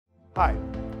Hi,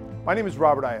 my name is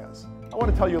Robert Ayaz. I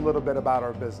want to tell you a little bit about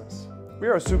our business. We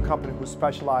are a suit company who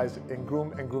specialize in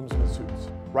groom and groomsmen suits.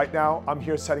 Right now, I'm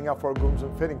here setting up for a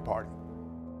groomsmen fitting party.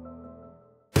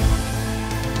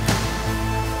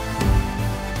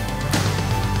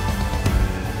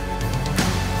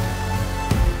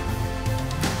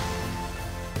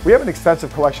 We have an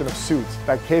extensive collection of suits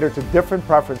that cater to different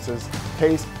preferences,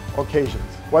 tastes, or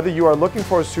occasions. Whether you are looking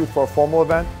for a suit for a formal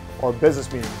event or a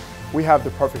business meeting, we have the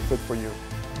perfect fit for you.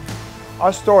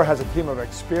 Our store has a team of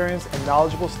experienced and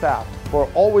knowledgeable staff who are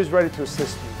always ready to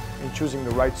assist you in choosing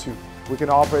the right suit. We can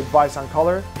offer advice on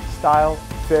color, style,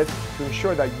 fit to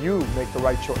ensure that you make the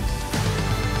right choice.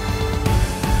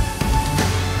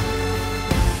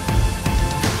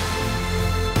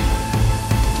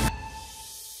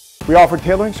 We offer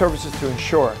tailoring services to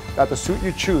ensure that the suit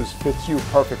you choose fits you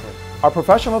perfectly. Our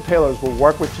professional tailors will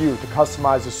work with you to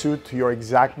customize the suit to your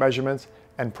exact measurements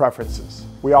and preferences.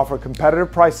 We offer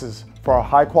competitive prices for our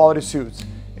high-quality suits,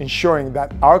 ensuring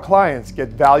that our clients get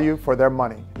value for their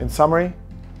money. In summary,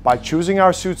 by choosing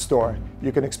our suit store,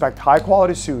 you can expect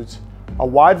high-quality suits, a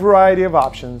wide variety of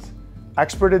options,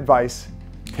 expert advice,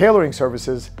 tailoring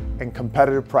services, and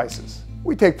competitive prices.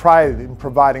 We take pride in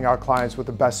providing our clients with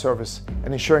the best service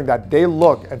and ensuring that they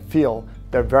look and feel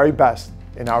their very best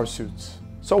in our suits.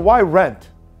 So why rent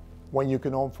when you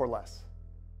can own for less?